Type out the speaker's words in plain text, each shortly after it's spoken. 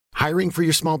Hiring for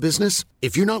your small business?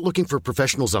 If you're not looking for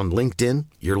professionals on LinkedIn,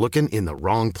 you're looking in the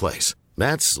wrong place.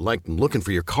 That's like looking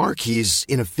for your car keys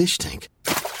in a fish tank.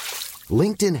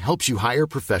 LinkedIn helps you hire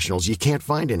professionals you can't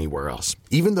find anywhere else,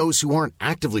 even those who aren't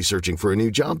actively searching for a new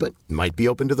job but might be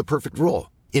open to the perfect role.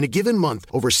 In a given month,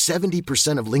 over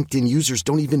 70% of LinkedIn users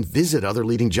don't even visit other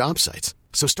leading job sites.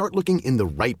 So start looking in the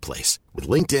right place. With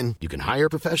LinkedIn, you can hire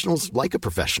professionals like a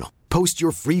professional. Post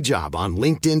your free job on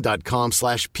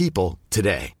linkedin.com/people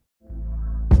today.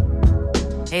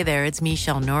 Hey there, it's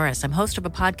Michelle Norris. I'm host of a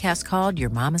podcast called Your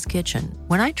Mama's Kitchen.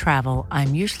 When I travel,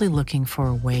 I'm usually looking for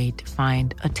a way to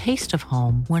find a taste of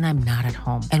home when I'm not at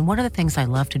home. And one of the things I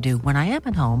love to do when I am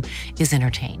at home is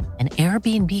entertain. And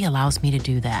Airbnb allows me to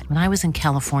do that. When I was in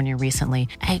California recently,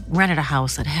 I rented a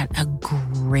house that had a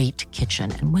great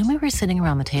kitchen. And when we were sitting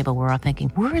around the table, we're all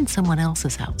thinking, we're in someone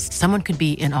else's house. Someone could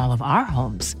be in all of our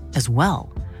homes as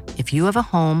well. If you have a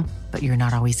home, but you're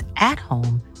not always at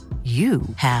home, you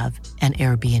have an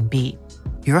Airbnb.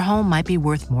 Your home might be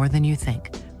worth more than you think.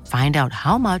 Find out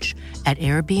how much at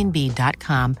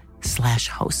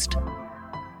airbnb.com/host.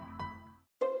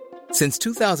 Since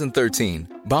 2013,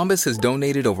 Bombas has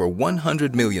donated over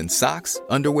 100 million socks,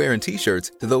 underwear, and T-shirts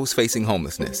to those facing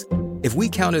homelessness. If we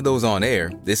counted those on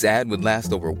air, this ad would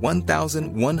last over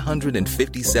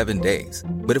 1,157 days.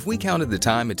 But if we counted the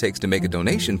time it takes to make a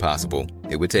donation possible,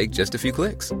 it would take just a few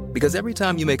clicks. Because every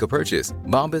time you make a purchase,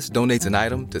 Bombas donates an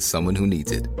item to someone who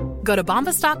needs it. Go to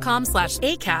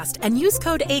bombas.com/ACAST and use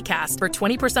code ACAST for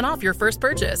 20% off your first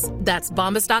purchase. That's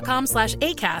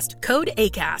bombas.com/ACAST, code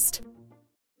ACAST.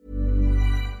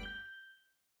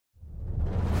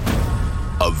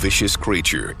 A vicious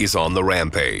creature is on the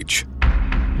rampage.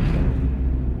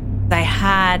 I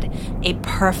had a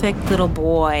perfect little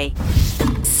boy.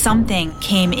 Something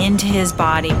came into his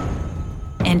body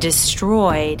and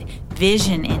destroyed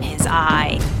vision in his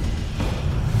eye.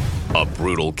 A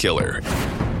brutal killer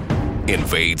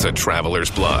invades a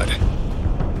traveler's blood.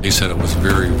 He said it was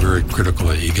very, very critical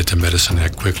that you get to medicine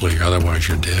that quickly, otherwise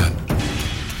you're dead.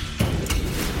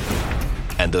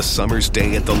 And a summer's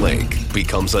day at the lake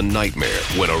becomes a nightmare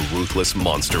when a ruthless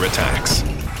monster attacks.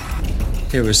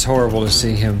 It was horrible to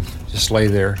see him just lay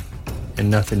there and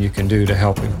nothing you can do to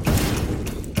help him.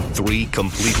 3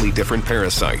 completely different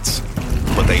parasites,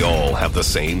 but they all have the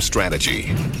same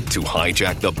strategy: to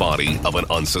hijack the body of an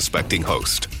unsuspecting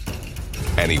host.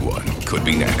 Anyone could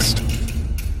be next.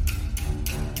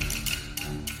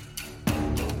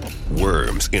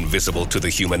 Worms invisible to the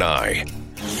human eye.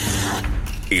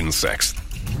 Insects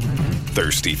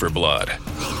thirsty for blood.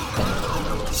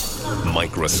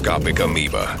 Microscopic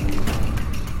amoeba.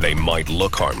 They might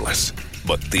look harmless,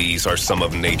 but these are some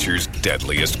of nature's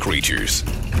deadliest creatures.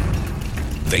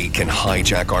 They can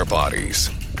hijack our bodies,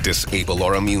 disable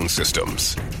our immune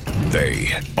systems.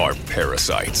 They are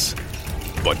parasites.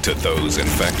 But to those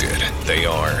infected, they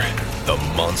are the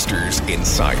monsters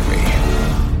inside me.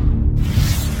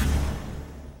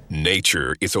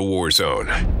 Nature is a war zone,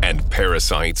 and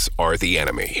parasites are the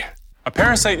enemy. A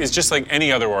parasite is just like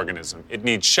any other organism. It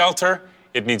needs shelter,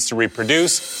 it needs to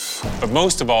reproduce, but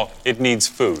most of all, it needs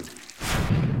food.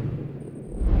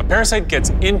 A parasite gets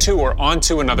into or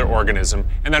onto another organism,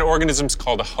 and that organism's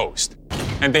called a host.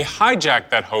 And they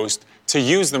hijack that host to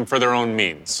use them for their own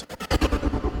means.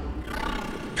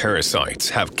 Parasites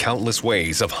have countless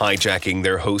ways of hijacking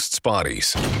their hosts'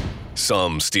 bodies.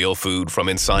 Some steal food from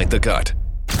inside the gut.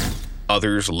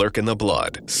 Others lurk in the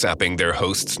blood, sapping their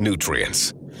hosts'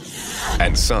 nutrients.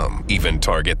 And some even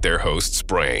target their hosts'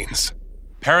 brains.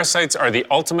 Parasites are the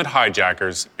ultimate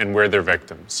hijackers, and we're their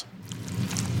victims.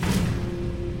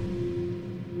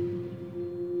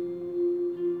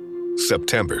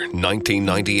 September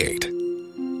 1998,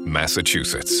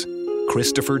 Massachusetts.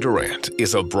 Christopher Durant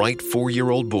is a bright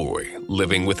 4-year-old boy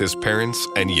living with his parents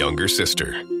and younger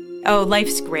sister. Oh,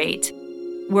 life's great.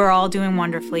 We're all doing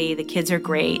wonderfully. The kids are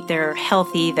great. They're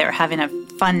healthy. They're having a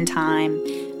fun time.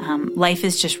 Life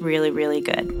is just really, really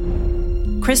good.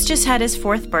 Chris just had his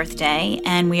 4th birthday,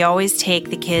 and we always take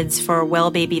the kids for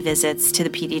well baby visits to the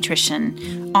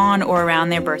pediatrician on or around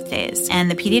their birthdays.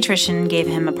 And the pediatrician gave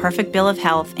him a perfect bill of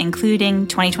health, including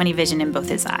 20/20 vision in both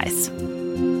his eyes.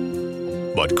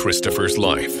 But Christopher's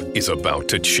life is about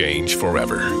to change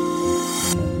forever.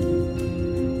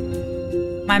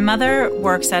 My mother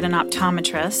works at an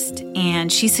optometrist,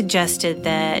 and she suggested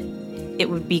that it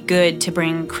would be good to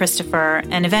bring Christopher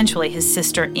and eventually his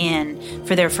sister in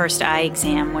for their first eye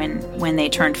exam when they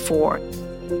turned 4.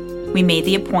 We made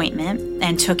the appointment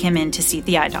and took him in to see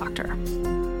the eye doctor.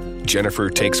 Jennifer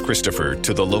takes Christopher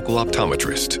to the local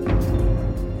optometrist,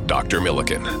 Dr.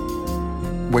 Milliken.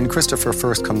 When Christopher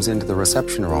first comes into the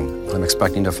reception room, I'm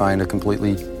expecting to find a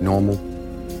completely normal,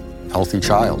 healthy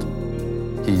child.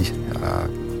 He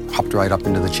hopped right up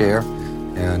into the chair,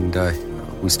 and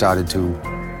we started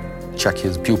to check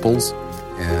his pupils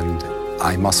and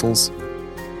eye muscles.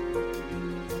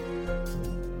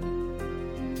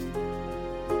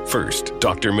 First,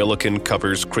 Dr. Milliken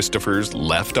covers Christopher's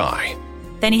left eye.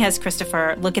 Then he has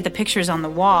Christopher look at the pictures on the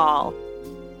wall.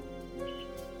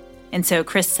 And so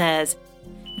Chris says,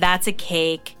 "That's a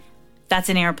cake. That's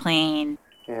an airplane.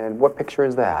 And what picture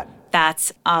is that?"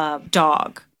 That's a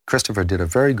dog." Christopher did a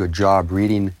very good job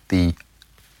reading the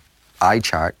eye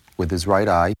chart with his right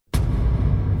eye.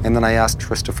 And then I asked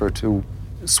Christopher to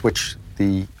switch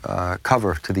the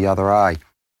cover to the other eye.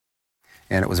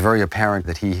 And it was very apparent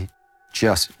that he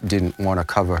just didn't want to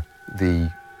cover the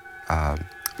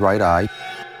right eye.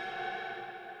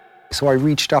 So I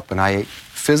reached up and I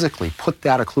physically put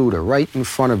that occluder right in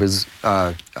front of his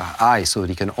eye so that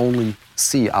he can only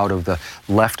see out of the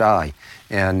left eye.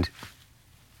 And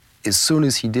as soon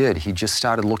as he did, he just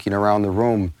started looking around the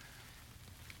room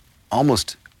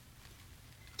almost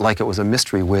like it was a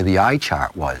mystery where the eye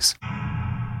chart was.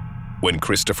 When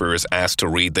Christopher is asked to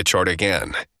read the chart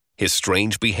again, his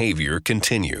strange behavior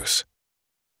continues.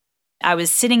 I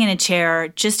was sitting in a chair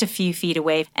just a few feet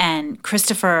away, and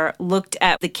Christopher looked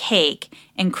at the cake,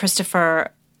 and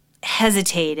Christopher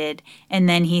hesitated, and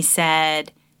then he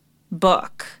said,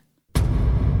 "Book."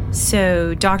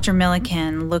 So Dr.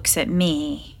 Milliken looks at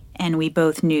me, and we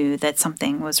both knew that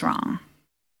something was wrong.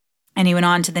 And he went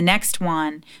on to the next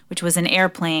one, which was an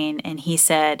airplane, and he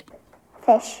said,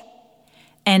 "Fish."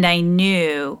 And I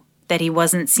knew that he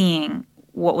wasn't seeing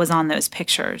what was on those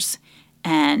pictures.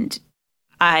 And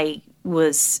I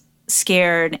was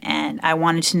scared, and I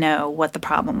wanted to know what the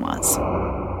problem was.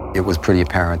 It was pretty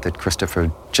apparent that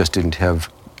Christopher just didn't have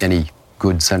any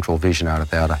good central vision out of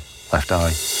that left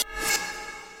eye.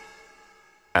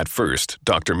 At first,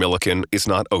 Dr. Milliken is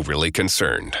not overly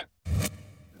concerned.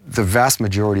 The vast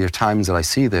majority of times that I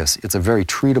see this, it's a very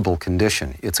treatable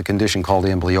condition. It's a condition called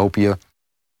amblyopia.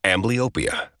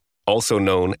 Amblyopia, also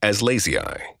known as lazy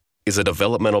eye, is a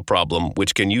developmental problem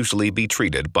which can usually be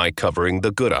treated by covering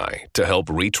the good eye to help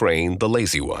retrain the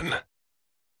lazy one.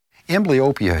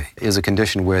 Amblyopia is a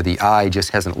condition where the eye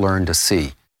just hasn't learned to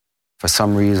see. For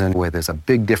some reason, where there's a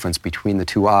big difference between the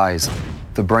two eyes,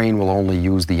 the brain will only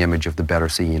use the image of the better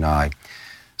seeing eye.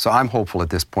 So I'm hopeful at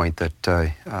this point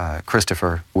that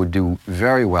Christopher would do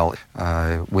very well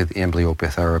with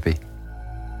amblyopia therapy.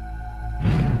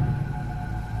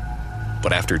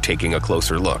 But after taking a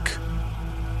closer look,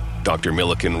 Dr.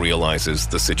 Milliken realizes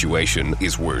the situation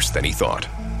is worse than he thought.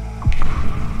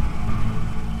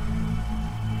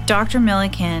 Dr.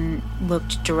 Milliken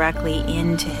looked directly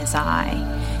into his eye,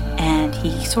 and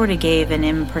he sort of gave an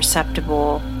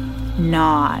imperceptible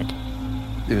nod.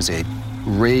 There was a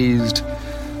raised,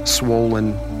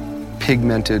 swollen,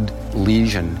 pigmented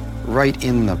lesion right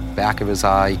in the back of his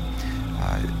eye,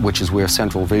 which is where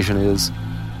central vision is.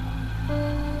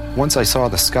 Once I saw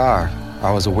the scar,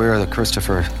 I was aware that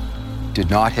Christopher did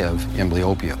not have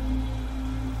amblyopia.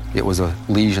 It was a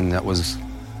lesion that was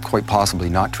quite possibly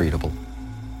not treatable.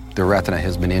 The retina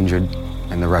has been injured,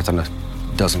 and the retina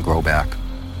doesn't grow back.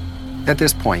 At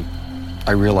this point,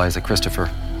 I realized that Christopher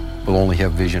will only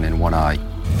have vision in one eye.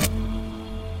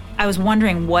 I was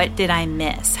wondering, what did I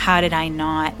miss? How did I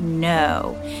not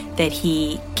know that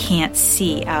he can't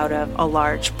see out of a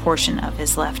large portion of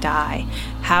his left eye?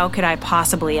 How could I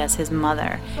possibly, as his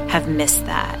mother, have missed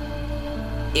that?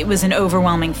 It was an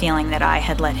overwhelming feeling that I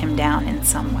had let him down in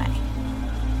some way.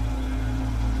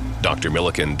 Dr.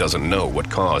 Milliken doesn't know what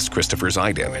caused Christopher's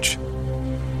eye damage,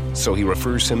 so he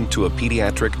refers him to a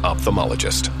pediatric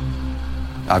ophthalmologist.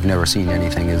 I've never seen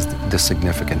anything as this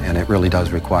significant, and it really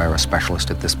does require a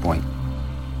specialist at this point.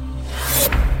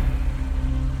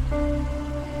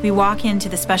 We walk into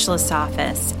the specialist's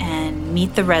office and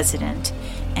meet the resident,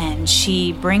 and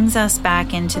she brings us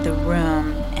back into the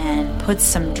room and puts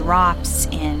some drops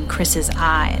in Chris's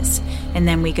eyes. And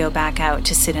then we go back out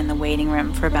to sit in the waiting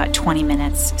room for about 20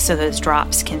 minutes so those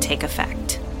drops can take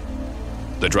effect.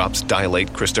 The drops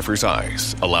dilate Christopher's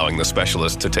eyes, allowing the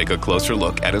specialist to take a closer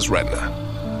look at his retina.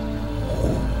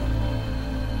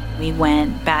 We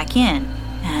went back in,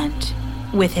 and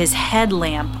with his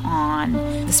headlamp on,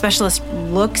 the specialist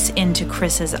looks into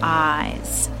Chris's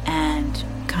eyes and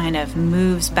kind of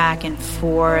moves back and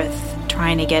forth,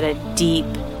 trying to get a deep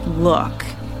look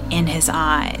in his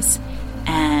eyes.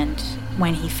 And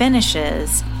when he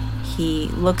finishes, he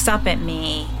looks up at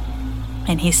me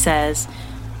and he says,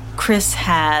 "Chris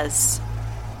has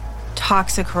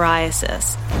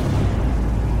toxicariasis."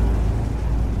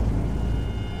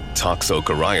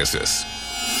 Toxocariasis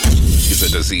is a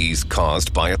disease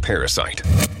caused by a parasite.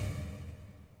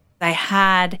 I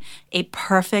had a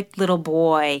perfect little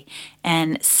boy,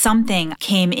 and something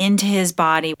came into his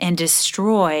body and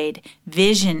destroyed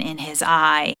vision in his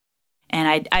eye.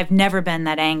 And I've never been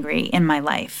that angry in my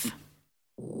life.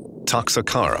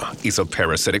 Toxocara is a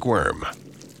parasitic worm.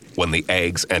 When the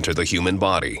eggs enter the human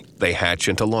body, they hatch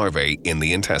into larvae in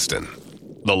the intestine.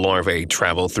 The larvae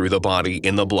travel through the body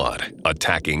in the blood,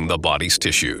 attacking the body's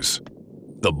tissues.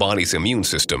 The body's immune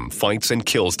system fights and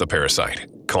kills the parasite,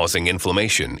 causing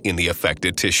inflammation in the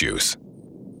affected tissues.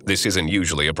 This isn't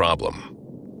usually a problem.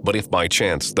 But if by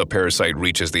chance the parasite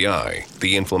reaches the eye,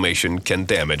 the inflammation can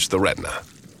damage the retina.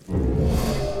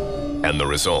 And the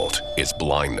result is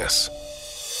blindness.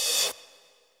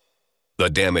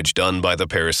 The damage done by the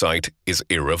parasite is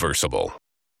irreversible.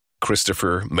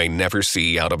 Christopher may never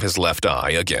see out of his left eye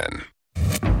again.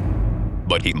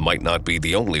 But he might not be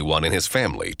the only one in his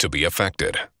family to be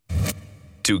affected.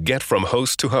 To get from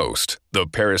host to host, the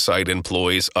parasite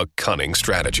employs a cunning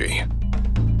strategy.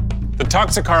 The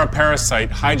Toxocara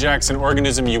parasite hijacks an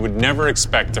organism you would never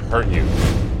expect to hurt you,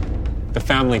 the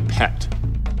family pet.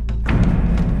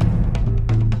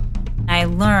 I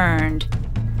learned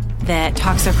that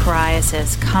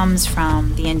toxocariasis comes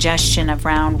from the ingestion of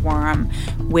roundworm,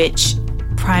 which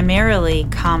primarily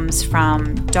comes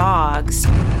from dogs.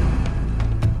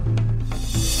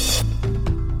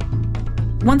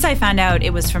 Once I found out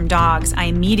it was from dogs, I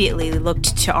immediately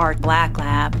looked to our black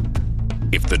lab.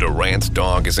 If the Durant's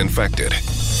dog is infected,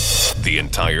 the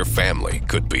entire family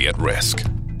could be at risk.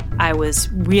 I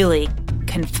was really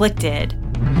conflicted.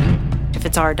 If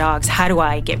it's our dogs, how do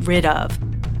I get rid of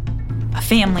a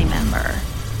family member?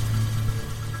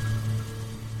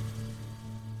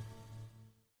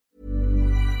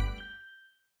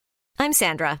 I'm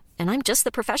Sandra, and I'm just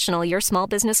the professional your small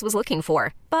business was looking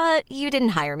for. But you didn't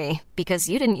hire me because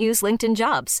you didn't use LinkedIn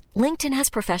Jobs. LinkedIn has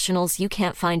professionals you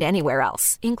can't find anywhere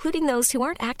else, including those who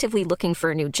aren't actively looking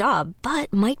for a new job,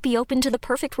 but might be open to the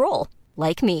perfect role,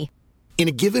 like me. In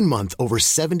a given month, over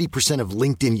 70% of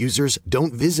LinkedIn users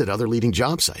don't visit other leading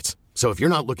job sites. So if you're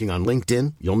not looking on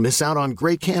LinkedIn, you'll miss out on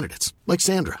great candidates like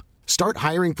Sandra. Start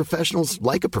hiring professionals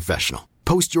like a professional.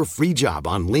 Post your free job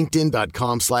on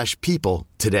linkedin.com/people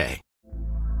today.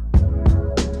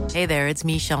 Hey there, it's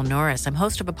Michelle Norris. I'm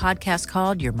host of a podcast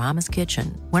called Your Mama's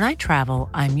Kitchen. When I travel,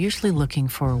 I'm usually looking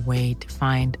for a way to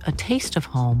find a taste of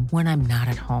home when I'm not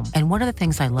at home. And one of the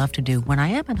things I love to do when I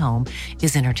am at home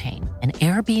is entertain. And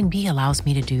Airbnb allows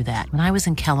me to do that. When I was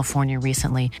in California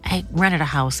recently, I rented a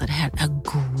house that had a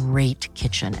great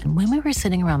kitchen. And when we were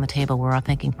sitting around the table, we were all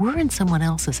thinking, we're in someone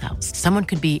else's house. Someone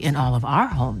could be in all of our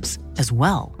homes as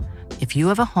well. If you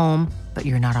have a home, but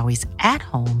you're not always at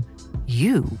home,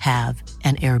 you have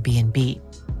an Airbnb.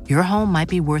 Your home might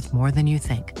be worth more than you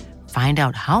think. Find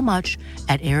out how much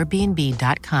at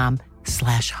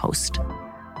airbnb.com/host.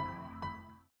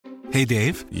 Hey,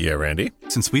 Dave. Yeah, Randy.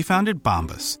 Since we founded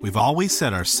Bombas, we've always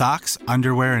said our socks,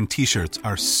 underwear, and T-shirts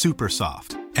are super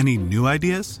soft. Any new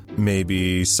ideas?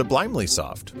 Maybe sublimely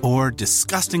soft. Or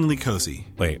disgustingly cozy.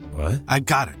 Wait, what? I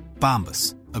got it.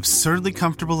 Bombas. Absurdly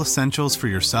comfortable essentials for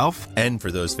yourself and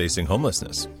for those facing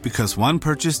homelessness. Because one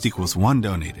purchased equals one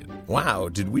donated. Wow,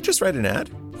 did we just write an ad?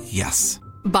 Yes.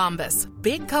 Bombas.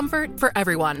 Big comfort for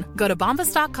everyone. Go to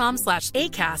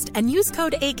bombas.com/ACAST and use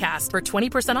code ACAST for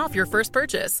 20% off your first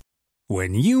purchase.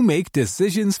 When you make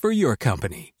decisions for your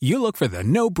company, you look for the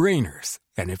no-brainers.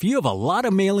 And if you have a lot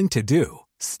of mailing to do,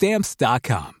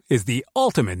 Stamps.com is the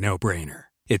ultimate no-brainer.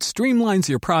 It streamlines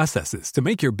your processes to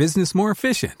make your business more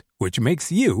efficient, which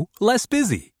makes you less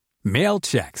busy. Mail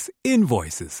checks,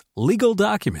 invoices, legal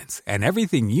documents, and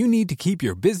everything you need to keep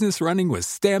your business running with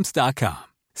Stamps.com.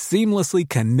 Seamlessly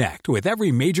connect with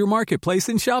every major marketplace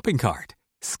and shopping cart.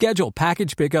 Schedule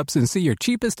package pickups and see your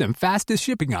cheapest and fastest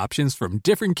shipping options from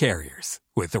different carriers,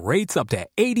 with rates up to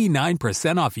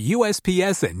 89% off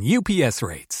USPS and UPS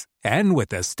rates. And with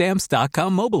the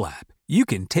Stamps.com mobile app, you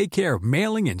can take care of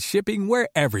mailing and shipping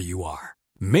wherever you are.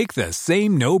 Make the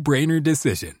same no-brainer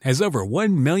decision as over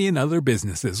 1 million other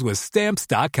businesses with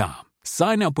Stamps.com.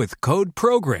 Sign up with code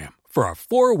PROGRAM for a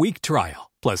 4-week trial,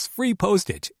 plus free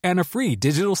postage and a free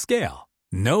digital scale.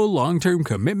 No long-term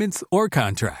commitments or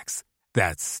contracts.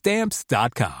 That's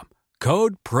Stamps.com.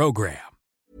 Code PROGRAM.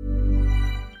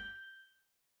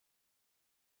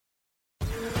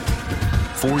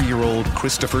 Four-year-old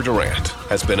Christopher Durant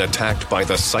has been attacked by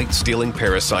the sight-stealing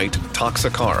parasite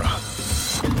Toxocara,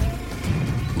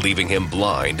 leaving him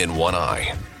blind in one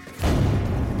eye.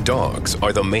 Dogs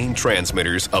are the main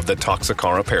transmitters of the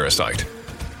Toxocara parasite,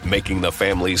 making the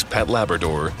family's pet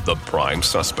Labrador the prime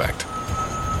suspect.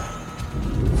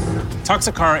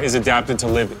 Toxocara is adapted to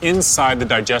live inside the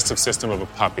digestive system of a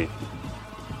puppy.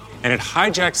 And it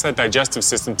hijacks that digestive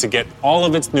system to get all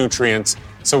of its nutrients,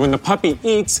 so when the puppy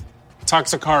eats,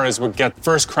 Toxocaras would get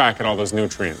first crack at all those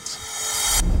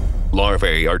nutrients.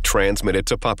 Larvae are transmitted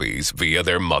to puppies via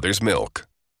their mother's milk.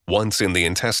 Once in the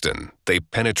intestine, they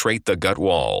penetrate the gut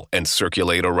wall and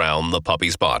circulate around the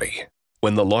puppy's body.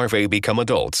 When the larvae become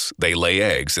adults, they lay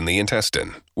eggs in the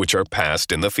intestine, which are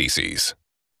passed in the feces.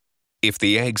 If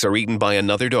the eggs are eaten by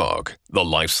another dog, the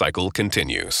life cycle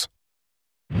continues.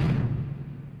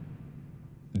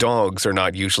 Dogs are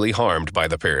not usually harmed by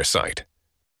the parasite.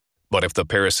 But if the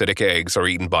parasitic eggs are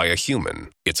eaten by a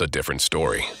human, it's a different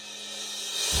story.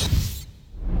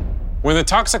 When the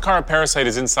Toxocara parasite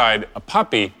is inside a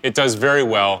puppy, it does very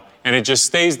well, and it just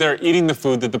stays there eating the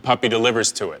food that the puppy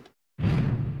delivers to it.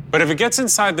 But if it gets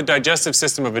inside the digestive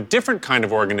system of a different kind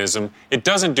of organism, it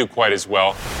doesn't do quite as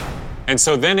well, and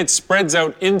so then it spreads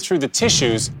out in through the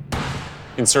tissues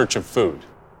in search of food.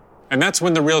 And that's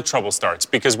when the real trouble starts,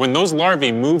 because when those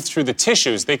larvae move through the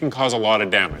tissues, they can cause a lot of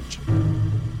damage.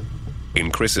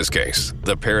 In Chris's case,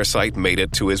 the parasite made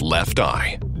it to his left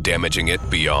eye, damaging it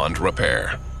beyond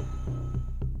repair.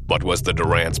 But was the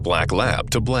Durant's black lab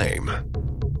to blame?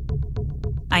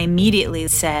 I immediately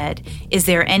said, is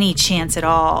there any chance at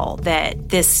all that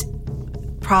this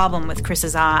problem with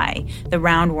Chris's eye, the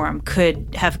roundworm,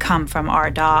 could have come from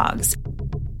our dogs?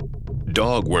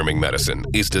 Dog worming medicine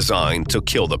is designed to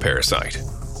kill the parasite.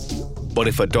 But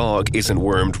if a dog isn't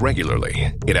wormed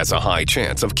regularly, it has a high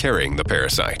chance of carrying the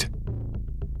parasite.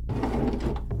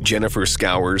 Jennifer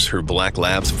scours her black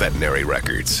lab's veterinary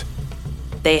records.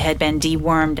 They had been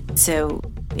dewormed, so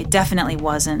it definitely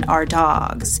wasn't our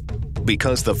dogs.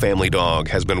 Because the family dog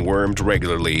has been wormed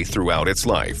regularly throughout its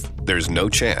life, there's no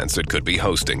chance it could be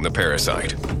hosting the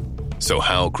parasite. So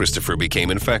how Christopher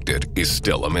became infected is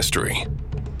still a mystery.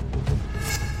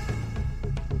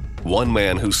 One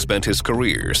man who spent his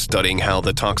career studying how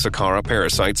the Toxocara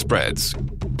parasite spreads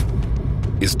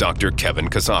is Dr. Kevin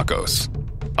Kazakos,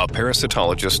 a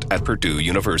parasitologist at Purdue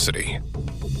University.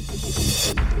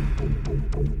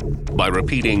 By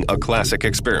repeating a classic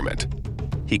experiment,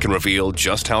 he can reveal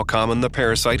just how common the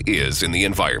parasite is in the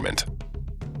environment.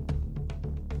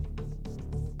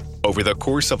 Over the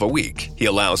course of a week, he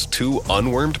allows 2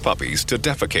 unwormed puppies to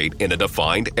defecate in a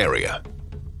defined area.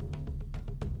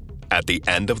 At the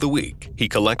end of the week, he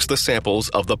collects the samples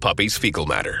of the puppy's fecal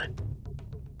matter.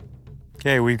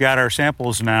 Okay, we've got our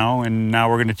samples now, and now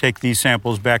we're going to take these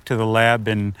samples back to the lab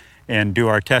and do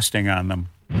our testing on them.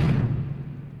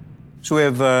 So we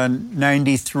have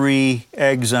 93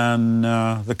 eggs on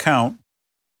the count.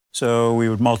 So we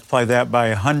would multiply that by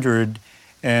 100,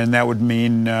 and that would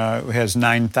mean it has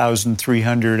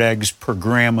 9,300 eggs per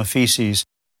gram of feces.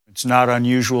 It's not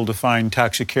unusual to find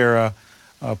Toxocara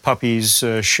puppies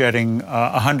shedding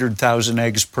 100,000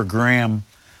 eggs per gram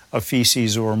of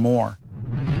feces or more.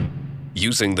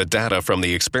 Using the data from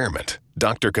the experiment,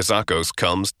 Dr. Kazakos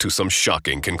comes to some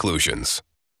shocking conclusions.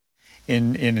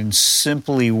 In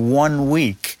simply 1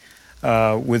 week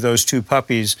with those 2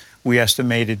 puppies, we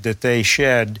estimated that they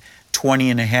shed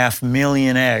 20.5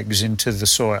 million eggs into the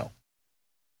soil.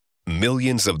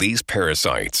 Millions of these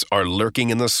parasites are lurking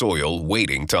in the soil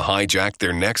waiting to hijack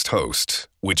their next host,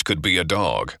 which could be a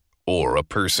dog or a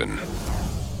person.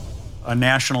 A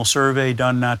national survey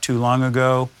done not too long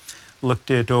ago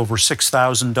looked at over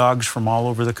 6,000 dogs from all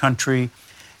over the country,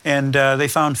 and they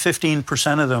found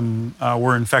 15% of them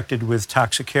were infected with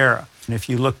Toxocara. And if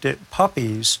you looked at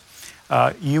puppies,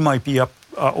 you might be up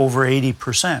over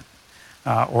 80%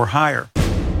 or higher.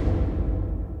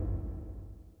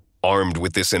 Armed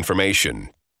with this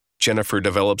information, Jennifer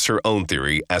develops her own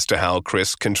theory as to how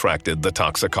Chris contracted the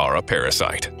Toxocara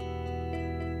parasite.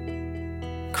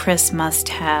 Chris must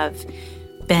have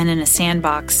been in a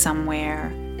sandbox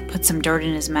somewhere, put some dirt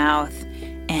in his mouth,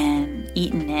 and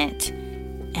eaten it,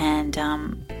 and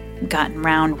gotten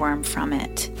roundworm from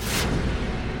it.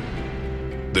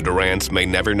 The Durants may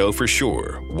never know for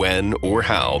sure when or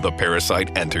how the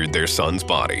parasite entered their son's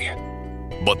body.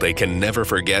 But they can never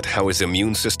forget how his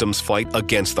immune system's fight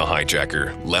against the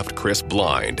hijacker left Chris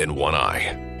blind in one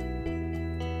eye.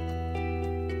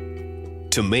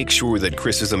 To make sure that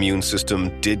Chris's immune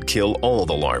system did kill all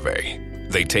the larvae,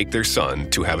 they take their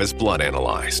son to have his blood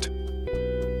analyzed.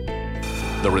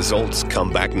 The results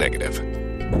come back negative.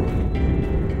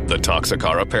 The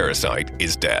Toxocara parasite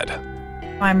is dead.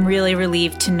 I'm really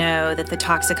relieved to know that the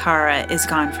Toxocara is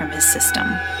gone from his system.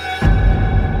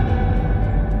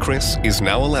 Chris is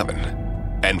now 11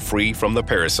 and free from the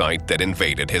parasite that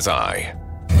invaded his eye.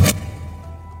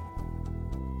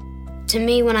 To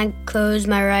me, when I close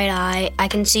my right eye, I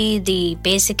can see the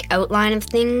basic outline of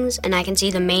things, and I can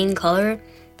see the main color,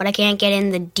 but I can't get in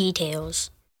the details.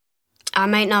 I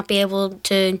might not be able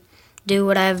to do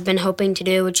what I've been hoping to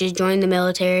do, which is join the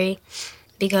military,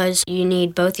 because you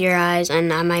need both your eyes,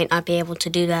 and I might not be able to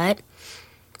do that.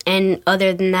 And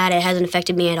other than that, it hasn't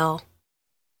affected me at all.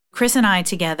 Chris and I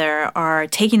together are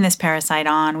taking this parasite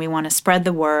on. We want to spread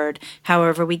the word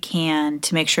however we can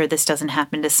to make sure this doesn't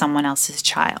happen to someone else's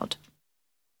child.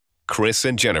 Chris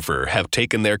and Jennifer have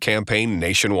taken their campaign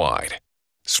nationwide,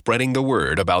 spreading the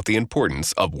word about the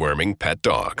importance of worming pet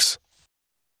dogs.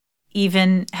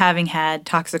 Even having had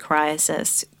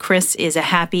toxoplasmosis, Chris is a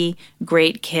happy,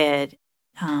 great kid.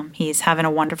 He's having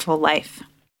a wonderful life.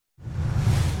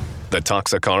 The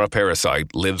Toxocara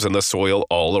parasite lives in the soil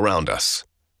all around us,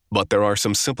 but there are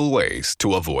some simple ways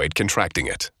to avoid contracting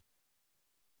it.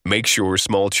 Make sure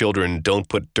small children don't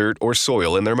put dirt or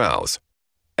soil in their mouths,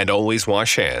 and always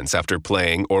wash hands after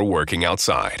playing or working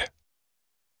outside.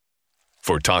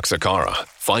 For Toxocara,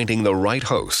 finding the right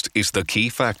host is the key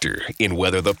factor in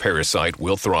whether the parasite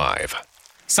will thrive.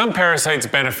 Some parasites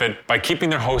benefit by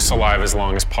keeping their hosts alive as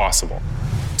long as possible.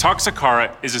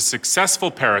 Toxocara is a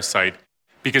successful parasite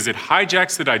because it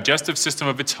hijacks the digestive system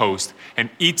of its host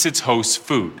and eats its host's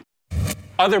food.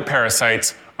 Other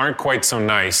parasites aren't quite so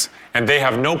nice, and they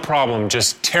have no problem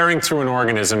just tearing through an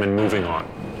organism and moving on.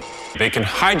 They can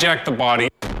hijack the body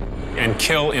and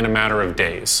kill in a matter of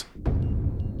days.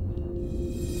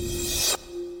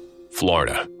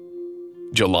 Florida,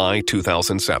 July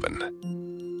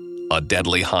 2007. A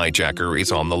deadly hijacker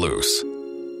is on the loose.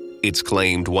 It's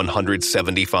claimed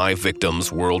 175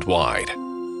 victims worldwide.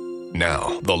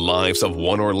 Now, the lives of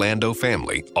one Orlando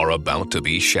family are about to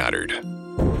be shattered.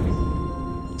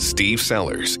 Steve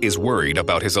Sellers is worried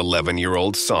about his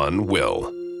 11-year-old son,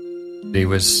 Will. He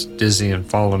was dizzy and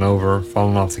falling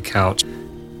off the couch.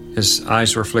 His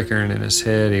eyes were flickering in his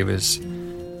head. He was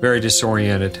very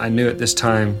disoriented. I knew at this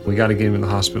time we got to get him in the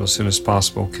hospital as soon as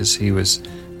possible because he was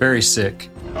very sick.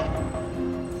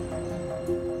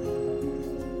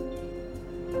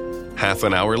 Half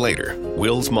an hour later,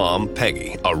 Will's mom,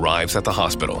 Peggy, arrives at the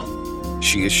hospital.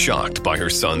 She is shocked by her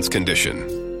son's condition.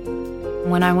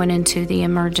 When I went into the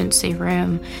emergency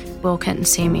room, Will couldn't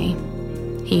see me.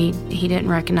 He didn't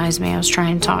recognize me. I was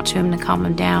trying to talk to him to calm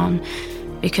him down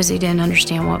because he didn't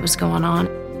understand what was going on.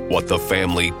 What the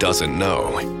family doesn't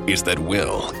know is that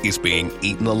Will is being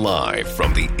eaten alive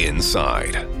from the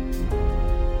inside.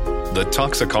 The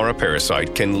Toxocara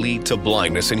parasite can lead to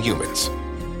blindness in humans.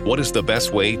 What is the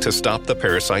best way to stop the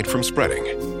parasite from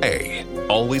spreading? A.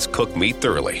 Always cook meat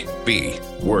thoroughly. B.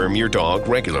 Worm your dog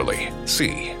regularly.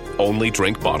 C. Only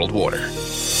drink bottled water.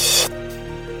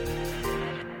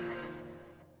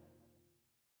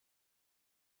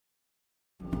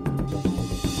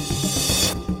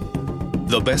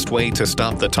 The best way to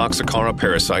stop the Toxocara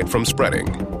parasite from spreading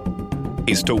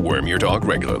is to worm your dog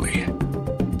regularly.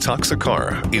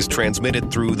 Toxocara is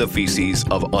transmitted through the feces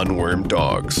of unwormed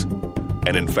dogs.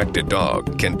 An infected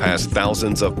dog can pass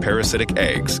thousands of parasitic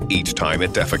eggs each time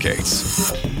it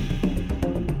defecates.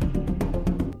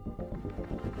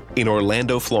 In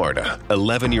Orlando, Florida,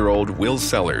 11-year-old Will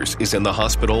Sellers is in the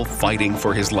hospital fighting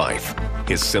for his life.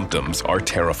 His symptoms are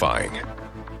terrifying.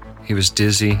 He was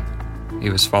dizzy. He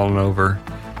was falling over.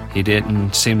 He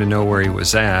didn't seem to know where he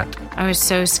was at. I was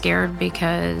so scared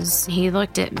because he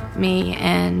looked at me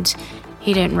and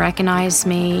he didn't recognize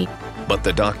me. But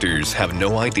the doctors have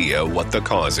no idea what the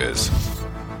cause is.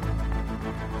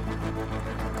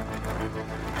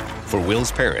 For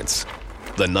Will's parents,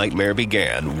 the nightmare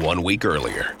began 1 week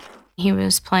earlier. He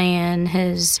was playing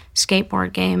his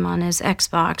skateboard game on his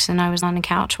Xbox, and I was on the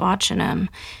couch watching him.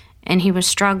 And he was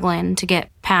struggling to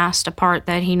get past a part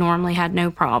that he normally had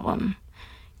no problem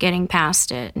getting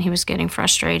past it. And he was getting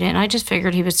frustrated, and I just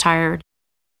figured he was tired.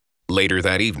 Later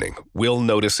that evening, Will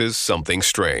notices something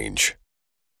strange.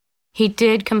 He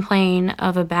did complain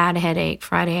of a bad headache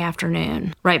Friday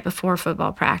afternoon, right before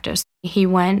football practice. He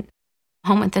went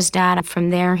home with his dad. From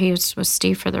there, he was with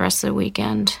Steve for the rest of the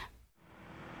weekend.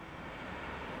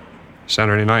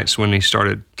 Saturday night's when he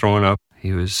started throwing up.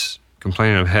 He was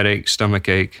complaining of headache, stomach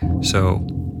ache, so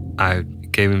I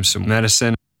gave him some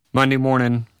medicine. Monday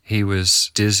morning, he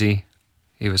was dizzy.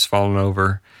 He was falling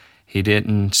over. He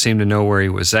didn't seem to know where he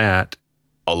was at.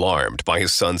 Alarmed by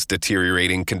his son's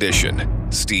deteriorating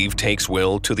condition, Steve takes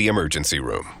Will to the emergency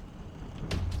room.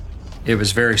 It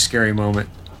was a very scary moment.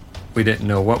 We didn't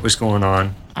know what was going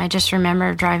on. I just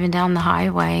remember driving down the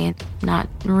highway and not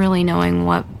really knowing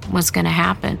what was going to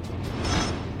happen.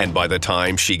 And by the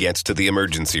time she gets to the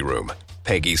emergency room,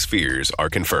 Peggy's fears are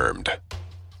confirmed.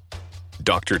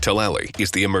 Dr. Telleli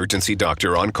is the emergency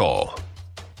doctor on call.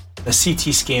 The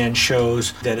CT scan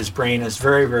shows that his brain is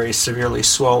very, very severely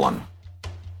swollen.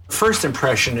 First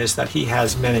impression is that he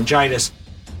has meningitis.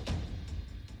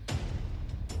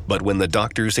 But when the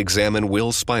doctors examine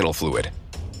Will's spinal fluid,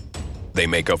 they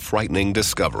make a frightening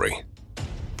discovery.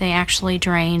 They actually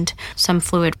drained some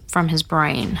fluid from his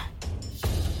brain.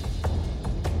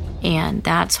 And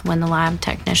that's when the lab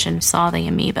technician saw the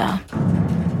amoeba.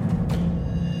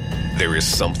 There is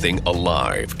something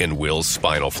alive in Will's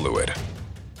spinal fluid.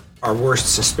 Our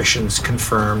worst suspicions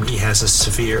confirm he has a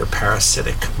severe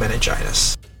parasitic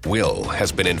meningitis. Will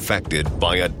has been infected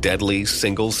by a deadly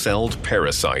single-celled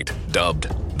parasite dubbed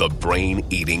the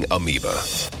brain-eating amoeba.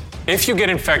 If you get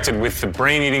infected with the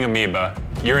brain-eating amoeba,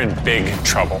 you're in big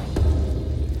trouble.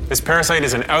 This parasite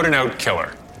is an out-and-out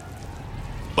killer.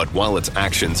 But while its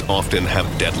actions often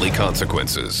have deadly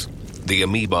consequences, the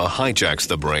amoeba hijacks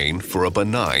the brain for a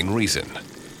benign reason: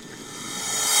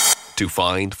 to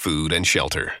find food and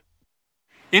shelter.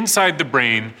 Inside the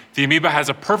brain, the amoeba has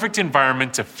a perfect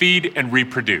environment to feed and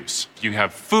reproduce. You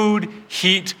have food,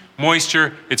 heat,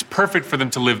 moisture. It's perfect for them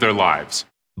to live their lives.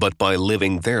 But by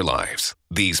living their lives,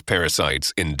 these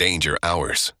parasites endanger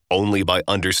ours. Only by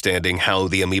understanding how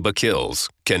the amoeba kills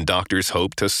can doctors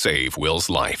hope to save Will's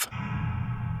life.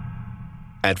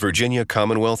 At Virginia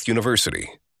Commonwealth University,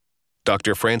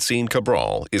 Dr. Francine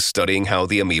Cabral is studying how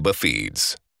the amoeba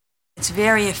feeds. It's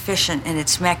very efficient in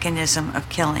its mechanism of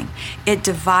killing. It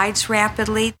divides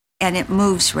rapidly and it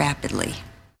moves rapidly.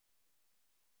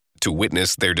 To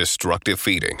witness their destructive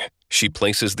feeding, she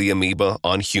places the amoeba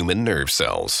on human nerve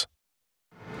cells.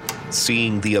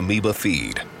 Seeing the amoeba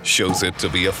feed shows it to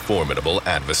be a formidable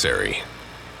adversary.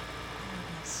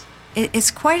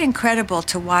 It's quite incredible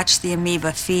to watch the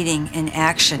amoeba feeding in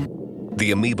action.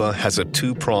 The amoeba has a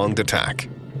two-pronged attack.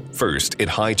 First, it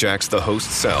hijacks the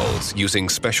host cells using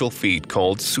special feet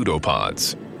called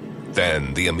pseudopods.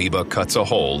 Then, the amoeba cuts a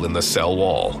hole in the cell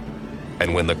wall.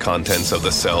 And when the contents of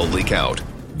the cell leak out,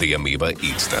 the amoeba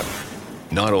eats them.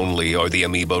 Not only are the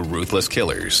amoeba ruthless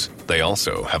killers, they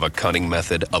also have a cunning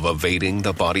method of evading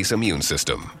the body's immune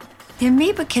system. The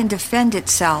amoeba can defend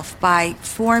itself by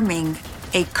forming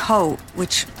a coat,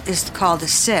 which is called a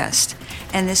cyst.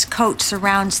 And this coat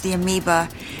surrounds the amoeba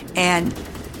and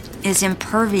is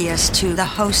impervious to the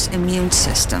host's immune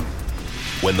system.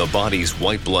 When the body's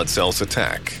white blood cells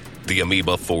attack, the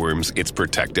amoeba forms its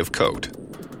protective coat.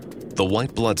 The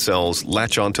white blood cells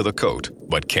latch onto the coat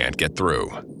but can't get through.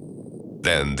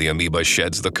 Then the amoeba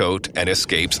sheds the coat and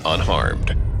escapes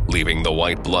unharmed, leaving the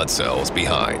white blood cells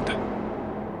behind.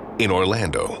 In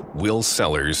Orlando, Will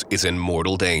Sellers is in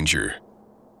mortal danger.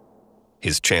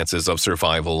 His chances of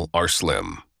survival are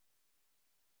slim.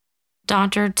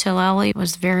 Dr. Telleli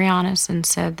was very honest and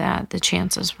said that the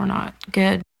chances were not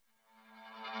good.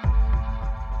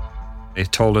 They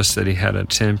told us that he had a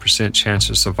 10% chance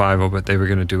of survival, but they were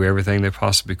going to do everything they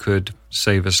possibly could to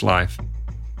save his life.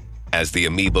 As the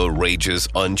amoeba rages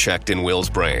unchecked in Will's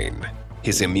brain,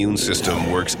 his immune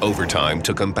system works overtime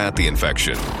to combat the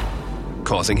infection,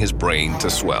 causing his brain to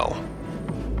swell.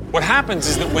 What happens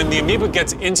is that when the amoeba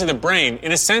gets into the brain,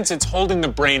 in a sense, it's holding the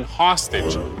brain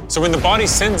hostage. So when the body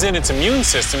sends in its immune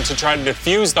system to try to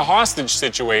defuse the hostage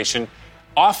situation,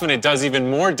 often it does even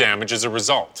more damage as a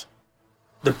result.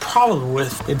 The problem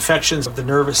with infections of the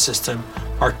nervous system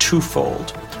are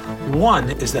twofold. One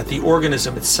is that the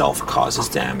organism itself causes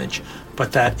damage,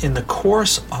 but that in the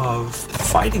course of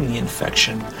fighting the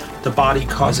infection, the body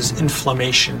causes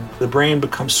inflammation, the brain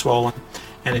becomes swollen,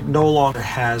 and it no longer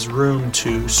has room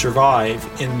to survive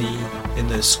in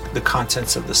the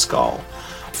contents of the skull.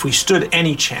 If we stood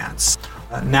any chance,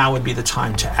 now would be the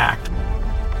time to act.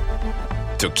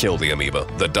 To kill the amoeba,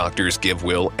 the doctors give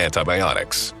Will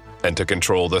antibiotics, and to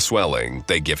control the swelling,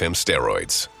 they give him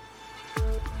steroids.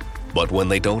 But when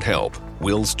they don't help,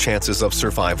 Will's chances of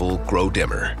survival grow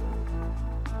dimmer.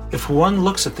 If one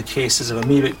looks at the cases of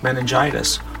amoebic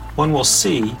meningitis, one will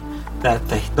see that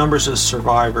the numbers of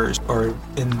survivors are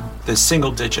in the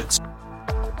single digits.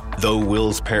 Though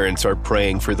Will's parents are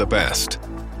praying for the best,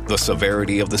 the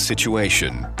severity of the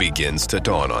situation begins to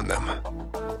dawn on them.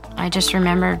 I just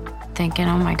remember thinking,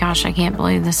 oh my gosh, I can't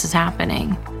believe this is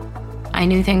happening. I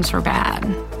knew things were bad.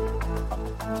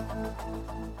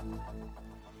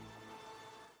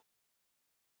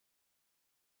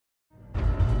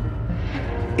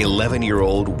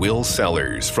 "11-year-old Will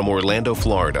Sellers from Orlando,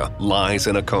 Florida, lies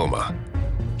in a coma.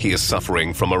 He is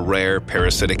suffering from a rare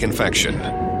parasitic infection,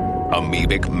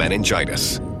 amoebic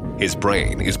meningitis. His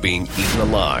brain is being eaten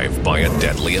alive by a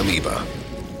deadly amoeba.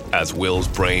 As Will's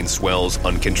brain swells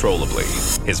uncontrollably,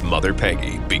 his mother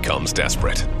Peggy becomes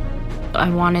desperate. I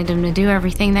wanted them to do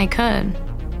everything they could.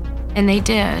 And they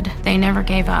did. They never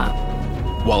gave up.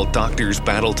 While doctors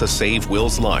battle to save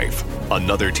Will's life,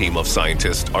 another team of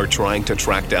scientists are trying to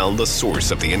track down the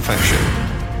source of the infection.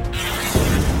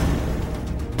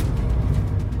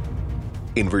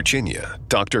 In Virginia,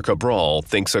 Dr. Cabral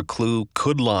thinks a clue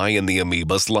could lie in the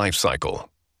amoeba's life cycle.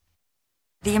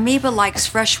 The amoeba likes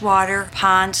freshwater,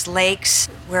 ponds, lakes,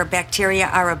 where bacteria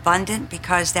are abundant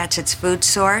because that's its food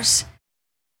source.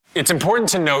 It's important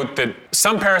to note that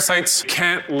some parasites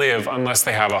can't live unless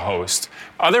they have a host.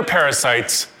 Other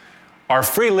parasites are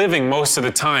free living most of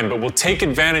the time, but will take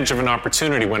advantage of an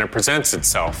opportunity when it presents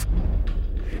itself.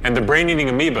 And the brain-eating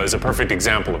amoeba is a perfect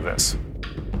example of this.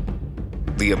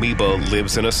 The amoeba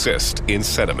lives in a cyst in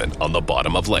sediment on the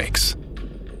bottom of lakes.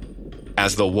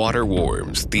 As the water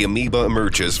warms, the amoeba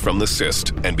emerges from the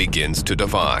cyst and begins to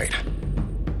divide.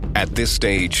 At this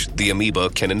stage, the amoeba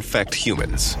can infect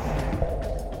humans.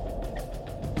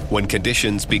 When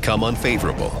conditions become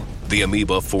unfavorable, the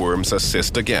amoeba forms a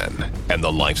cyst again, and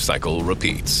the life cycle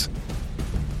repeats.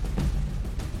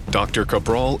 Dr.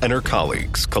 Cabral and her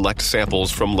colleagues collect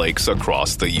samples from lakes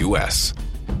across the U.S.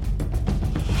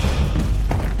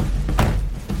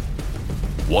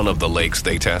 One of the lakes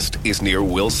they test is near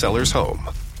Will Sellers' home,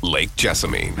 Lake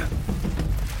Jessamine.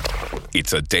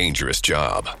 It's a dangerous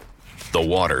job. The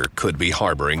water could be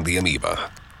harboring the amoeba.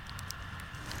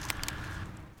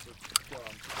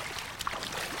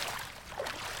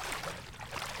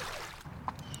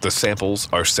 The samples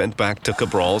are sent back to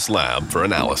Cabral's lab for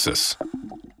analysis.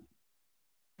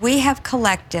 We have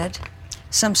collected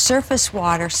some surface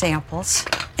water samples.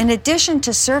 In addition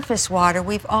to surface water,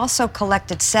 we've also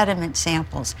collected sediment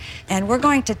samples, and we're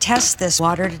going to test this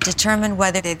water to determine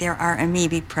whether there are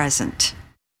amoebae present.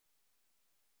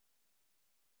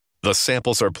 The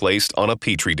samples are placed on a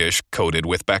petri dish coated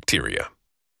with bacteria.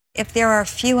 If there are a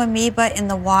few amoeba in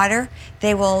the water,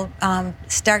 they will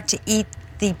start to eat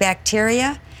the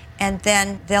bacteria, and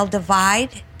then they'll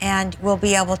divide, and we'll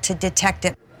be able to detect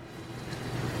it.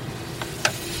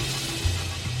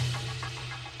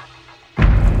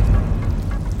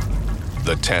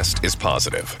 The test is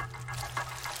positive.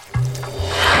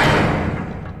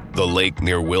 The lake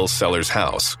near Will Sellers'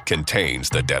 house contains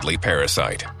the deadly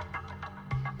parasite.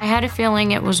 I had a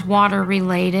feeling it was water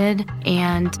related,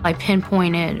 and I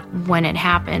pinpointed when it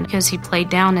happened because he played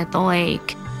down at the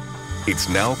lake. It's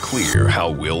now clear how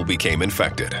Will became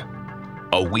infected.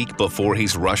 A week before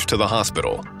he's rushed to the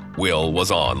hospital, Will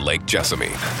was on Lake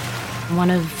Jessamine. One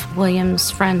of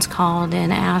William's friends called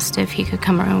and asked if he could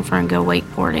come over and go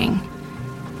wakeboarding.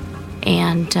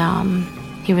 And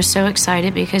he was so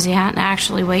excited because he hadn't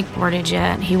actually wakeboarded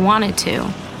yet. He wanted to.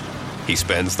 He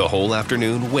spends the whole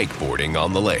afternoon wakeboarding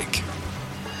on the lake.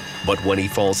 But when he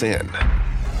falls in,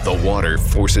 the water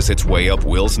forces its way up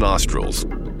Will's nostrils,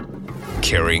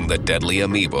 carrying the deadly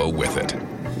amoeba with it.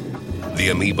 The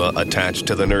amoeba attach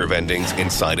to the nerve endings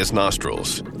inside his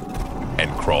nostrils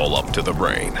and crawl up to the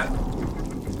brain.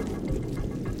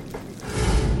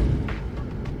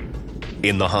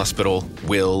 In the hospital,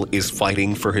 Will is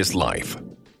fighting for his life.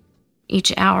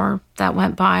 Each hour that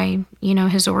went by,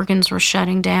 his organs were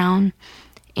shutting down,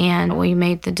 and we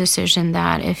made the decision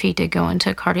that if he did go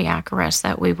into cardiac arrest,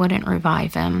 that we wouldn't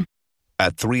revive him.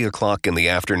 At 3 o'clock in the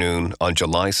afternoon on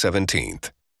July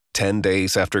 17th, 10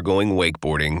 days after going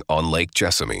wakeboarding on Lake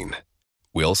Jessamine,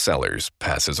 Will Sellers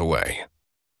passes away.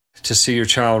 To see your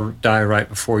child die right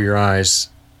before your eyes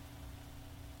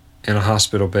in a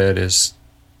hospital bed it's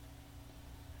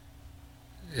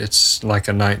like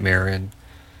a nightmare, and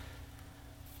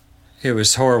it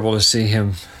was horrible to see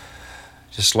him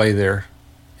just lay there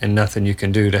and nothing you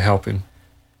can do to help him.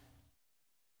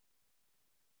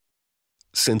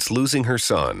 Since losing her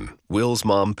son, Will's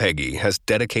mom, Peggy, has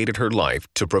dedicated her life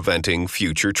to preventing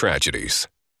future tragedies.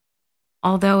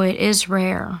 Although it is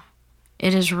rare,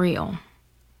 it is real.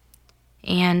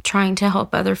 And trying to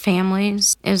help other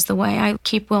families is the way I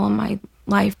keep Will in my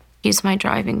life. He's my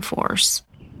driving force.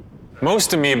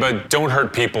 Most amoeba don't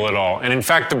hurt people at all, and in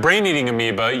fact, the brain-eating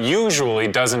amoeba usually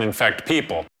doesn't infect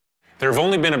people. There have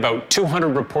only been about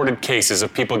 200 reported cases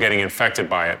of people getting infected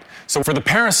by it. So for the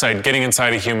parasite, getting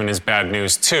inside a human is bad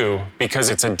news too, because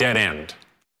it's a dead end.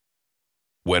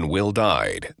 When Will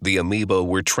died, the amoeba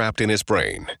were trapped in his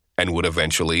brain and would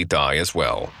eventually die as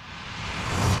well.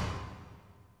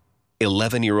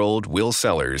 11-year-old Will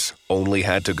Sellers only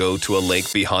had to go to a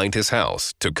lake behind his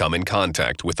house to come in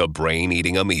contact with a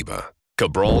brain-eating amoeba.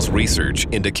 Cabral's research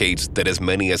indicates that as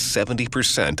many as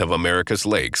 70% of America's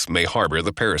lakes may harbor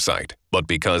the parasite, but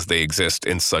because they exist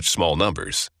in such small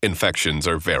numbers, infections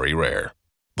are very rare.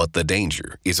 But the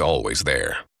danger is always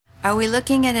there. Are we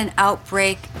looking at an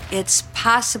outbreak? It's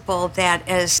possible that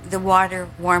as the water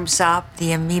warms up,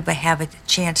 the amoeba have a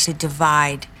chance to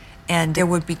divide, and there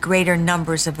would be greater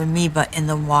numbers of amoeba in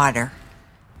the water.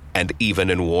 And even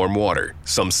in warm water,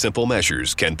 some simple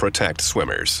measures can protect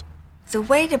swimmers. The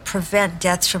way to prevent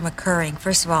deaths from occurring,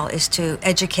 first of all, is to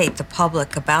educate the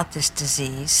public about this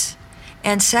disease.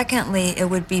 And secondly,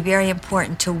 it would be very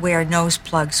important to wear nose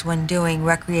plugs when doing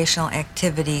recreational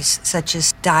activities such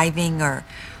as diving or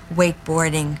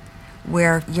wakeboarding,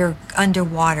 where you're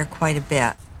underwater quite a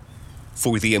bit.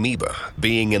 For the amoeba,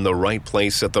 being in the right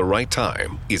place at the right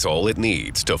time is all it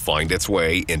needs to find its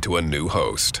way into a new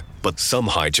host. But some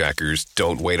hijackers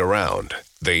don't wait around.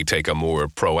 They take a more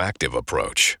proactive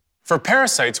approach. For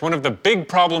parasites, one of the big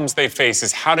problems they face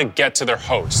is how to get to their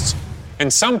hosts.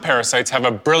 And some parasites have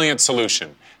a brilliant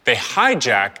solution. They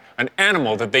hijack an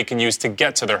animal that they can use to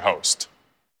get to their host.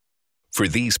 For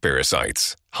these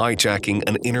parasites, hijacking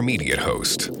an intermediate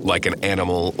host, like an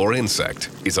animal or insect,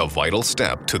 is a vital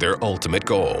step to their ultimate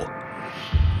goal: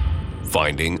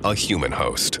 finding a human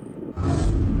host.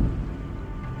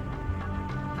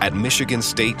 At Michigan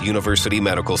State University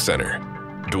Medical Center,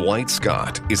 Dwight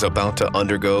Scott is about to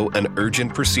undergo an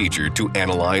urgent procedure to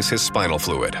analyze his spinal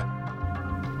fluid.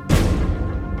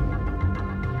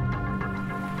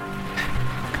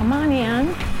 Come on in.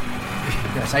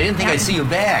 Yes, I didn't think I'd see you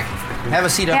back. Have a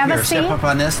seat up here. Step up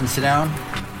on this and sit down.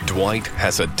 Dwight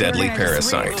has a deadly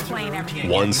parasite,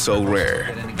 one so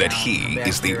rare that he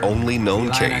is the only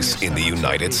known case in the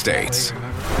United States.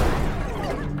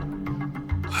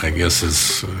 I guess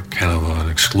it's kind of an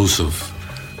exclusive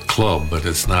club, but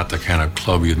it's not the kind of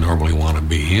club you'd normally want to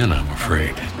be in, I'm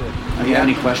afraid. Do you have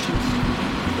any questions?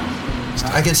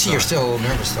 I can see you're still a little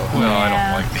nervous, though. Well, I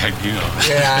don't like the idea.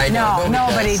 Yeah, I know. No,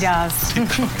 nobody does.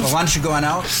 Well, why don't you go on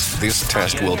out? This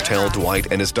test will tell Dwight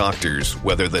and his doctors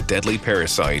whether the deadly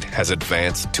parasite has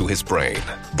advanced to his brain.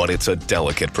 But it's a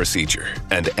delicate procedure,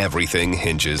 and everything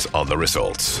hinges on the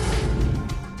results.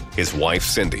 His wife,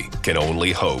 Cindy, can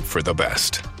only hope for the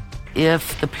best.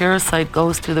 If the parasite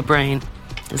goes to the brain,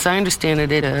 as I understand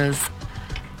it, it is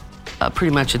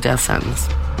pretty much a death sentence.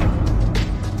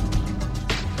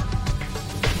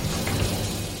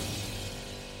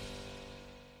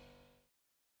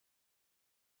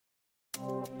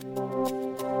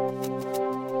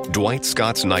 Dwight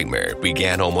Scott's nightmare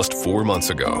began almost 4 months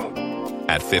ago.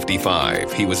 At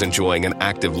 55, he was enjoying an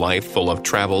active life full of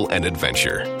travel and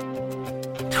adventure.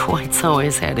 Dwight's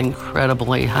always had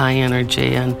incredibly high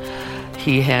energy, and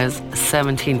he has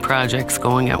 17 projects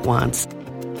going at once.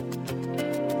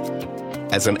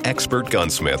 As an expert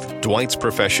gunsmith, Dwight's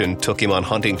profession took him on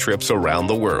hunting trips around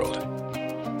the world.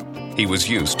 He was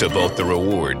used to both the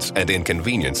rewards and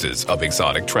inconveniences of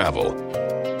exotic travel.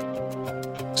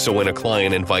 So when a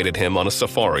client invited him on a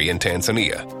safari in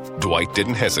Tanzania, Dwight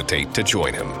didn't hesitate to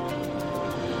join him.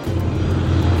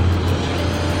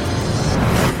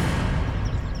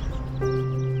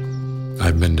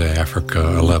 I've been to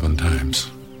Africa 11 times.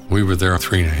 We were there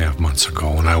 3.5 months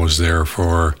ago, and I was there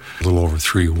for a little over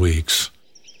 3 weeks.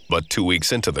 But 2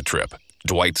 weeks into the trip,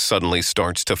 Dwight suddenly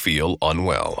starts to feel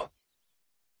unwell.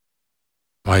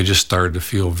 I just started to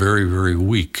feel very, very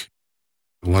weak.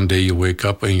 One day you wake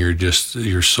up and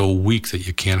you're so weak that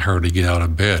you can't hardly get out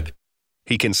of bed.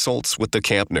 He consults with the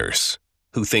camp nurse,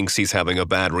 who thinks he's having a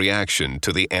bad reaction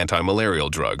to the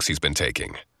anti-malarial drugs he's been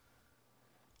taking.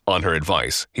 On her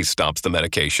advice, he stops the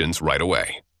medications right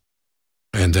away.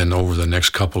 And then over the next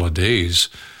couple of days,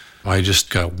 I just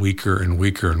got weaker and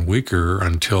weaker and weaker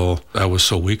until I was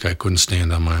so weak I couldn't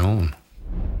stand on my own.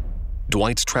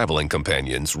 Dwight's traveling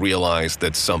companions realize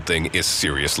that something is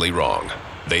seriously wrong.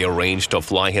 They arranged to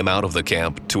fly him out of the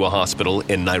camp to a hospital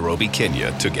in Nairobi,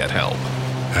 Kenya to get help.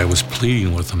 I was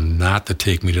pleading with them not to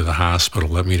take me to the hospital,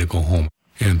 let me to go home.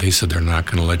 And they said they're not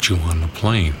going to let you on the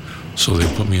plane. So they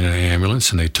put me in an ambulance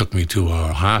and they took me to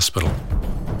a hospital.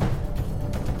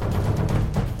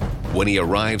 When he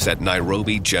arrives at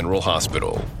Nairobi General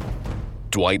Hospital,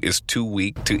 Dwight is too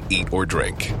weak to eat or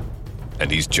drink.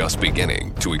 And he's just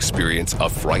beginning to experience a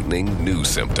frightening new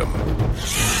symptom.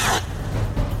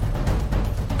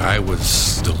 I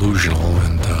was delusional,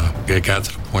 and it got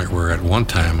to the point where at one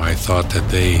time I thought that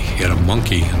they had a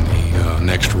monkey in the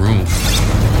next room.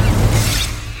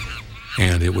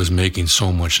 And it was making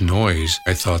so much noise,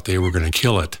 I thought they were going to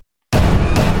kill it.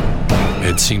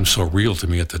 It seemed so real to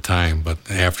me at the time, but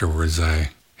afterwards I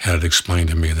had it explained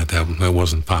to me that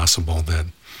wasn't possible, that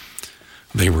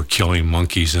they were killing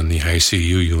monkeys in the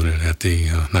ICU unit at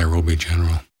the Nairobi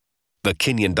General. The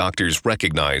Kenyan doctors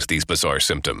recognize these bizarre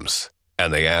symptoms,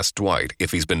 and they ask Dwight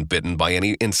if he's been bitten by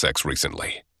any insects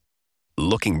recently.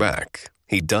 Looking back,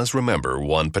 he does remember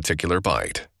one particular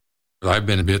bite. I've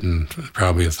been bitten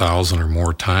probably 1,000 or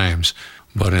more times,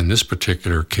 but in this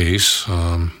particular case,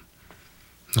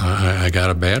 I got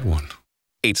a bad one.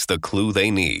 It's the clue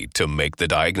they need to make the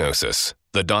diagnosis.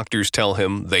 The doctors tell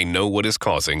him they know what is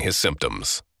causing his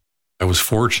symptoms. I was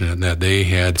fortunate that they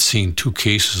had seen 2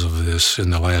 cases of this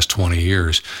in the last 20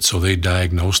 years, so they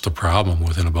diagnosed the problem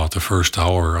within about the first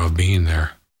hour of being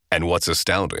there. And what's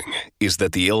astounding is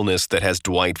that the illness that has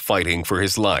Dwight fighting for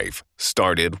his life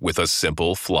started with a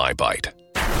simple fly bite.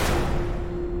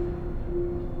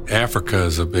 Africa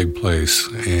is a big place,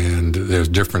 and there's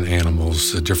different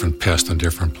animals, different pests in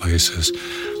different places.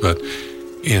 But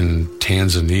in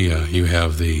Tanzania, you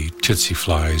have the tsetse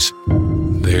flies.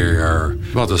 They are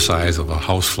about the size of a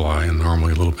housefly and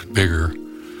normally a little bit bigger,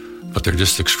 but they're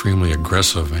just extremely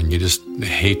aggressive, and you just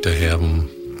hate to have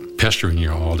them pestering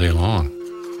you all day long.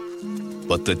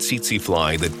 But the tsetse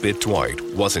fly that bit Dwight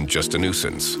wasn't just a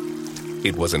nuisance.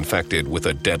 It was infected with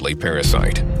a deadly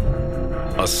parasite,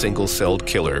 a single-celled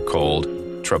killer called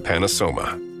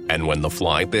trypanosoma. And when the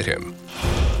fly bit him,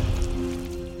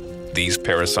 these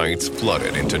parasites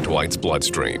flooded into Dwight's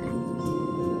bloodstream.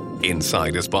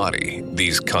 Inside his body,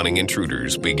 these cunning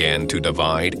intruders began to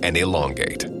divide and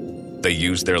elongate. They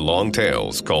used their long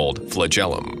tails, called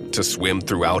flagellum, to swim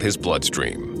throughout his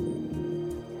bloodstream.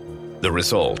 The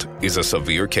result is a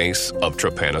severe case of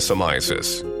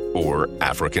trypanosomiasis, or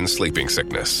African sleeping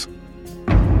sickness.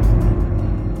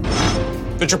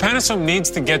 The trypanosome needs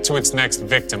to get to its next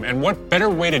victim, and what better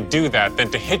way to do that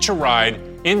than to hitch a ride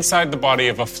inside the body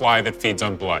of a fly that feeds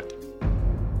on blood?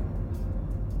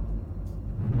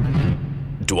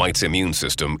 Dwight's immune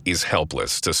system is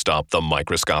helpless to stop the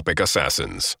microscopic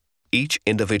assassins. Each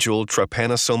individual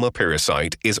trypanosoma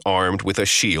parasite is armed with a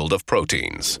shield of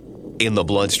proteins. In the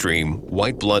bloodstream,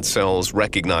 white blood cells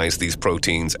recognize these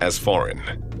proteins as foreign,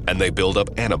 and they build up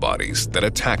antibodies that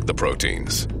attack the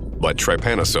proteins. But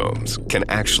trypanosomes can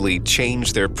actually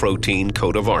change their protein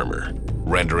coat of armor,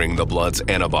 rendering the blood's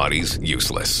antibodies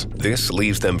useless. This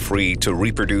leaves them free to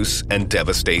reproduce and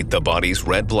devastate the body's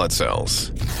red blood cells,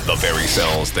 the very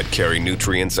cells that carry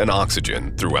nutrients and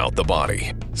oxygen throughout the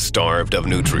body. Starved of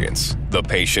nutrients, the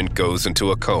patient goes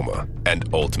into a coma and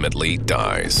ultimately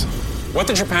dies. What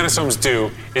the trypanosomes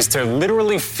do is to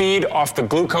literally feed off the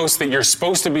glucose that you're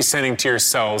supposed to be sending to your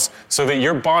cells so that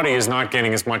your body is not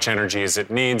getting as much energy as it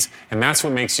needs, and that's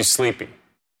what makes you sleepy.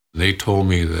 They told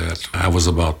me that I was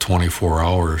about 24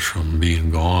 hours from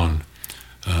being gone,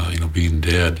 being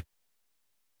dead.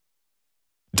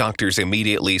 Doctors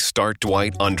immediately start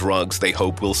Dwight on drugs they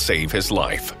hope will save his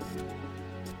life.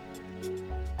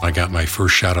 I got my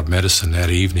first shot of medicine that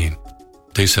evening.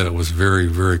 They said it was very,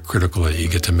 very critical that you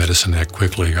get to medicine that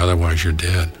quickly, otherwise you're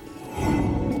dead.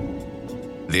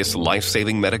 This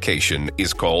life-saving medication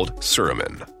is called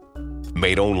Suramin.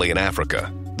 Made only in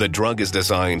Africa, the drug is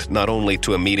designed not only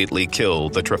to immediately kill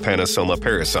the trypanosoma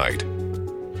parasite,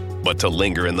 but to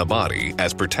linger in the body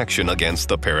as protection against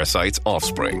the parasite's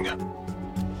offspring.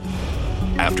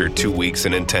 After 2 weeks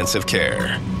in intensive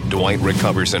care, Dwight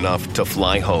recovers enough to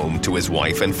fly home to his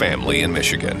wife and family in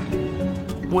Michigan.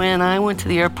 When I went to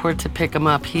the airport to pick him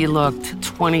up, he looked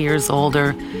 20 years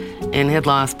older and had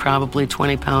lost probably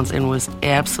 20 pounds and was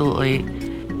absolutely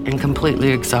and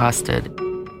completely exhausted.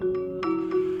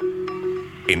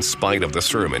 In spite of the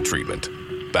Suramin treatment,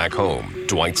 back home,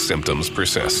 Dwight's symptoms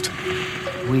persist.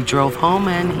 We drove home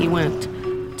and he went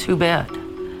to bed.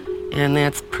 And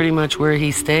that's pretty much where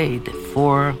he stayed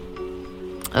for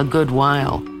a good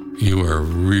while. You are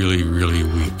really, really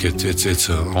weak. It's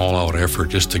an all-out effort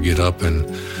just to get up and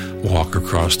walk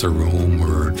across the room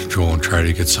or go and try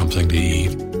to get something to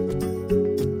eat.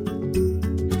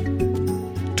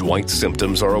 Dwight's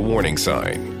symptoms are a warning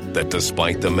sign that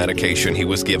despite the medication he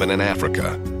was given in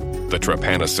Africa, the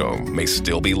trypanosome may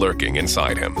still be lurking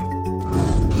inside him.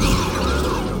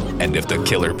 And if the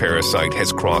killer parasite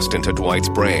has crossed into Dwight's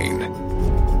brain,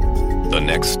 the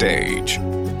next stage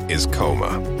is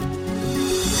coma.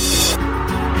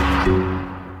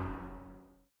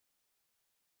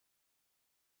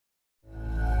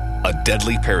 A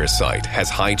deadly parasite has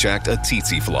hijacked a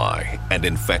tsetse fly and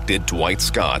infected Dwight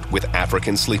Scott with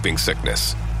African sleeping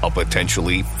sickness, a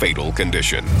potentially fatal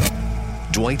condition.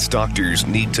 Dwight's doctors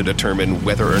need to determine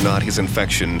whether or not his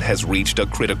infection has reached a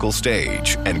critical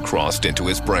stage and crossed into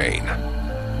his brain.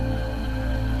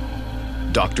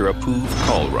 Dr. Apuv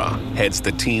Kalra heads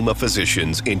the team of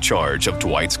physicians in charge of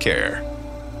Dwight's care.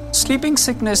 Sleeping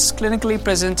sickness clinically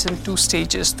presents in 2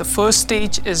 stages. The first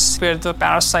stage is where the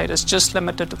parasite is just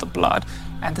limited to the blood.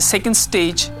 And the second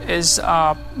stage is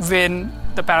when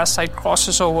the parasite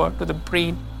crosses over to the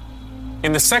brain.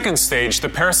 In the second stage, the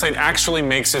parasite actually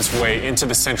makes its way into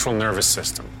the central nervous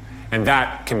system, and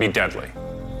that can be deadly.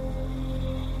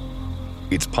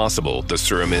 It's possible the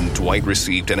suramin Dwight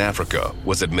received in Africa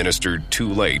was administered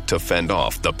too late to fend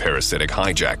off the parasitic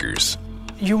hijackers.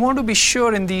 You want to be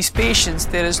sure in these patients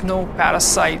there is no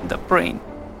parasite in the brain.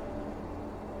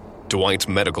 Dwight's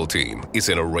medical team is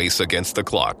in a race against the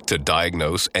clock to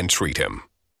diagnose and treat him.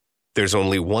 There's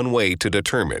only one way to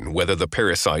determine whether the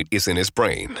parasite is in his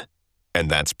brain, and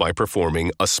that's by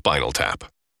performing a spinal tap.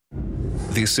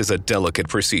 This is a delicate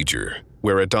procedure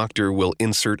where a doctor will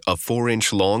insert a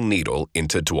 4-inch long needle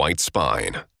into Dwight's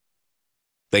spine.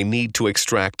 They need to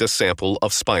extract a sample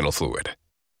of spinal fluid,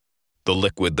 the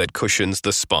liquid that cushions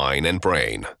the spine and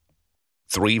brain.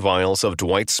 3 vials of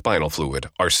Dwight's spinal fluid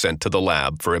are sent to the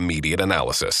lab for immediate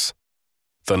analysis.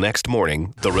 The next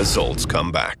morning, the results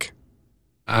come back.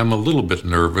 I'm a little bit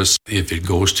nervous. If it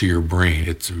goes to your brain,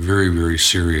 it's very, very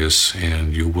serious,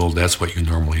 and that's what you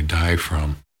normally die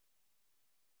from.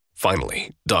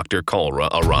 Finally, Dr. Kalra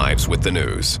arrives with the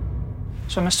news.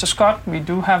 So, Mr. Scott, we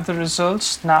do have the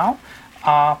results now,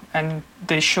 and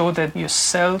they show that your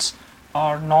cells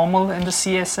are normal in the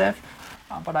CSF.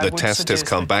 The test has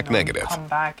come back negative,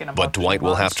 but Dwight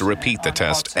will have to repeat the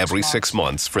test every 6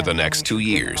 months for the next 2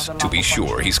 years to be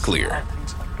sure he's clear.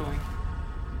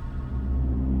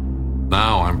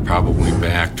 Now I'm probably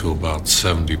back to about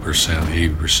 70%,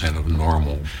 80% of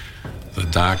normal. The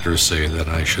doctors say that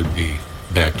I should be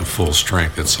back to full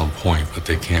strength at some point, but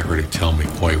they can't really tell me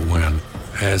quite when.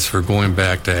 As for going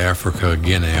back to Africa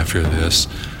again after this,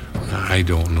 I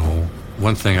don't know.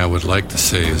 One thing I would like to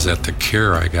say is that the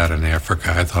care I got in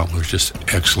Africa I thought was just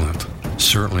excellent.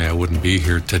 Certainly I wouldn't be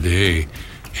here today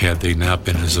had they not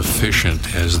been as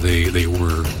efficient as they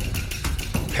were.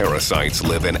 Parasites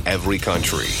live in every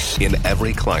country, in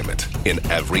every climate, in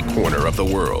every corner of the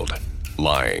world,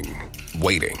 lying,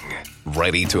 waiting,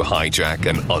 ready to hijack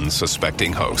an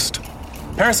unsuspecting host.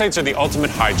 Parasites are the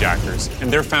ultimate hijackers,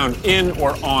 and they're found in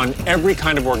or on every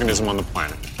kind of organism on the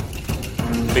planet.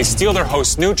 They steal their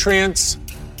host's nutrients,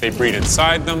 they breed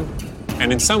inside them,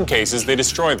 and in some cases, they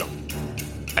destroy them.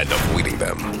 And avoiding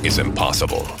them is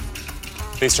impossible.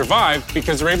 They survive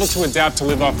because they're able to adapt to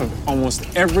live off of almost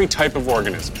every type of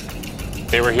organism.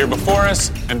 They were here before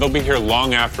us, and they'll be here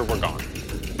long after we're gone.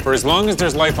 For as long as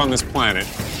there's life on this planet,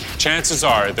 chances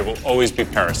are there will always be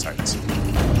parasites.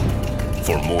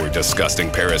 For more disgusting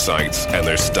parasites and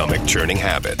their stomach-churning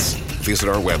habits, visit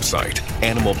our website,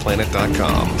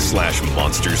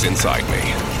 animalplanet.com/monstersinside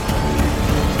me.